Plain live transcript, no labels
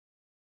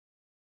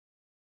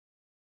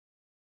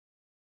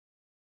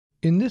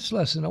In this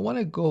lesson, I want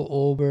to go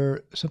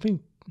over something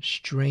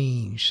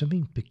strange,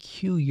 something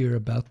peculiar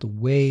about the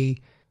way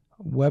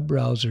web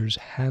browsers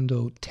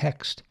handle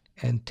text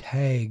and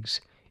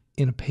tags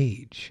in a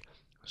page.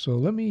 So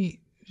let me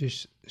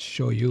just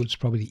show you. It's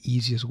probably the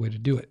easiest way to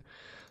do it.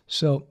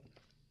 So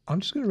I'm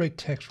just going to write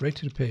text right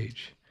to the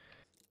page.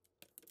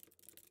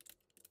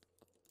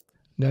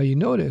 Now you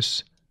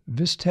notice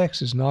this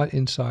text is not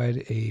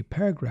inside a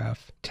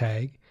paragraph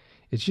tag.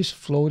 It's just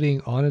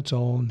floating on its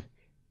own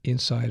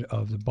inside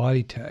of the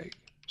body tag.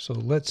 So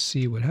let's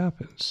see what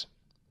happens.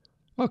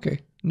 Okay,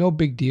 no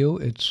big deal.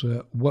 It's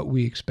what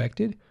we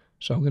expected.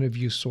 So I'm going to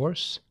view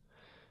source,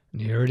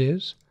 and here it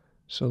is.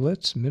 So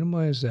let's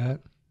minimize that.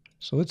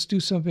 So let's do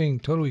something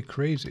totally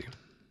crazy.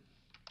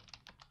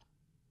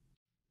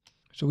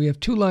 So we have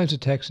two lines of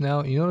text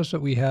now. You notice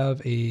that we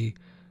have a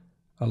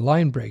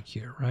line break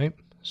here, right?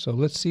 So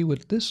let's see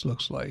what this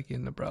looks like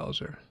in the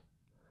browser.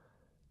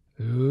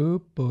 Oh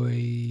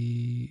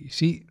boy.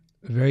 See,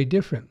 very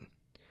different.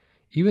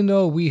 Even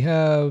though we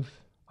have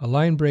a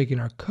line break in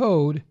our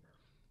code,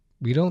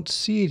 we don't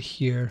see it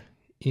here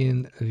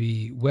in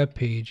the web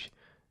page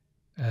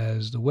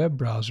as the web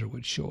browser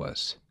would show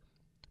us.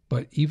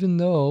 But even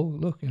though,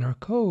 look, in our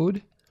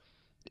code,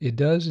 it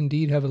does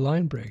indeed have a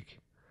line break.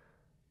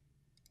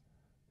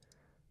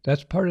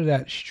 That's part of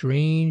that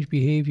strange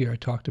behavior I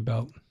talked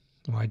about,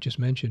 well, I just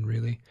mentioned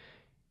really,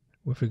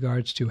 with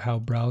regards to how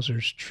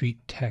browsers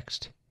treat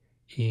text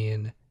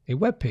in a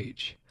web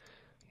page.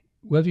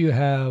 Whether you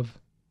have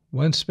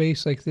one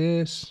space like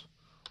this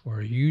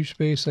or a huge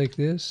space like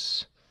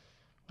this,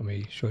 let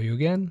me show you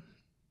again.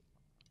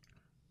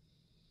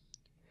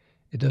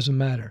 It doesn't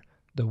matter.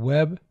 The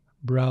web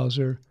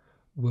browser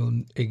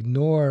will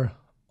ignore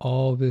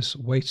all this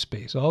white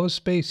space. All the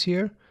space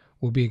here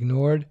will be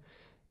ignored,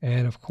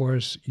 and of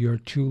course your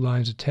two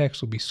lines of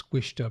text will be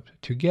squished up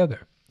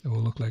together. It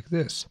will look like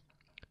this.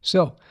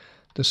 So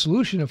the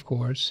solution, of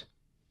course,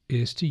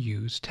 is to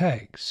use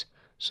tags.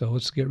 So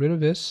let's get rid of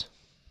this,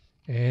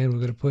 and we're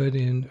going to put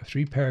in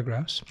 3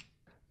 paragraphs.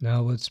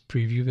 Now let's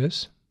preview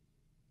this,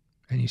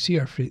 and you see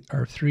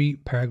our 3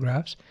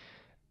 paragraphs.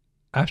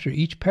 After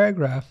each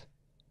paragraph,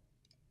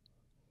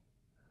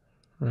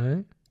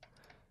 right,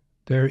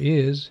 there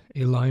is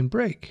a line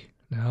break.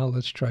 Now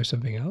let's try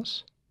something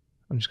else.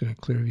 I'm just going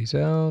to clear these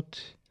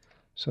out.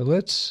 So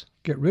let's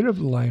get rid of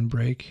the line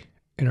break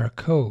in our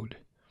code.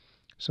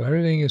 So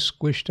everything is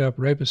squished up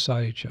right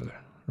beside each other,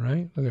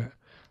 right? Look at that.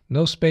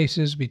 No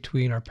spaces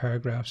between our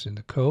paragraphs in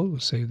the code. We'll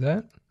save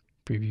that.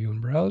 Preview in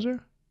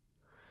browser.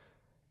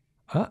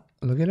 Ah,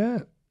 look at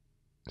that.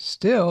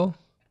 Still,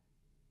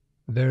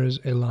 there's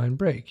a line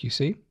break, you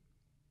see?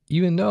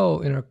 Even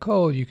though in our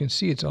code you can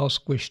see it's all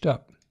squished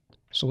up.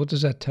 So what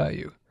does that tell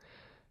you?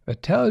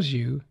 It tells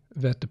you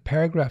that the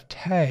paragraph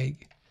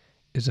tag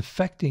is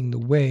affecting the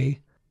way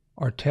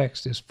our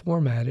text is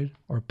formatted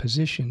or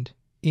positioned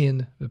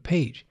in the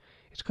page.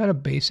 It's kind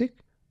of basic,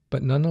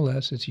 but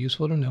nonetheless it's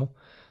useful to know.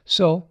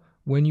 So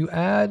when you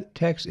add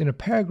text in a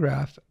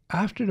paragraph,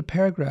 after the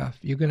paragraph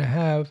you're going to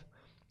have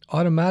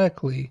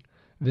automatically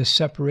this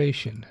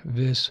separation,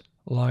 this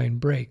line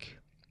break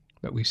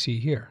that we see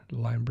here, the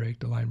line break,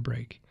 the line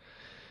break.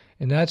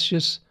 And that's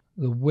just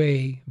the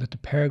way that the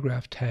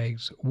paragraph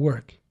tags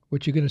work.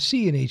 What you're going to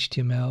see in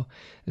HTML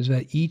is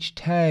that each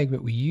tag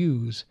that we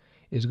use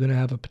is going to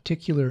have a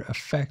particular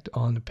effect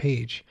on the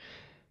page.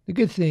 The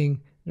good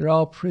thing, they're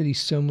all pretty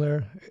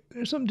similar.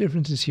 There's some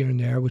differences here and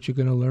there, which you're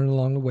going to learn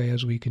along the way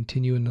as we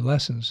continue in the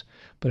lessons.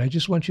 But I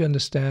just want you to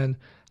understand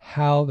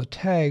how the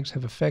tags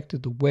have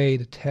affected the way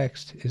the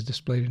text is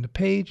displayed in the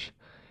page.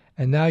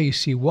 And now you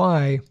see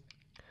why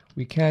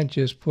we can't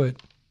just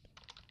put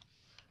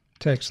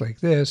text like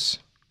this,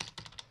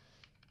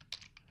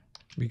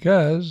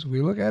 because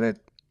we look at it,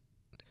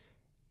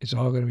 it's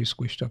all going to be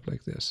squished up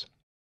like this.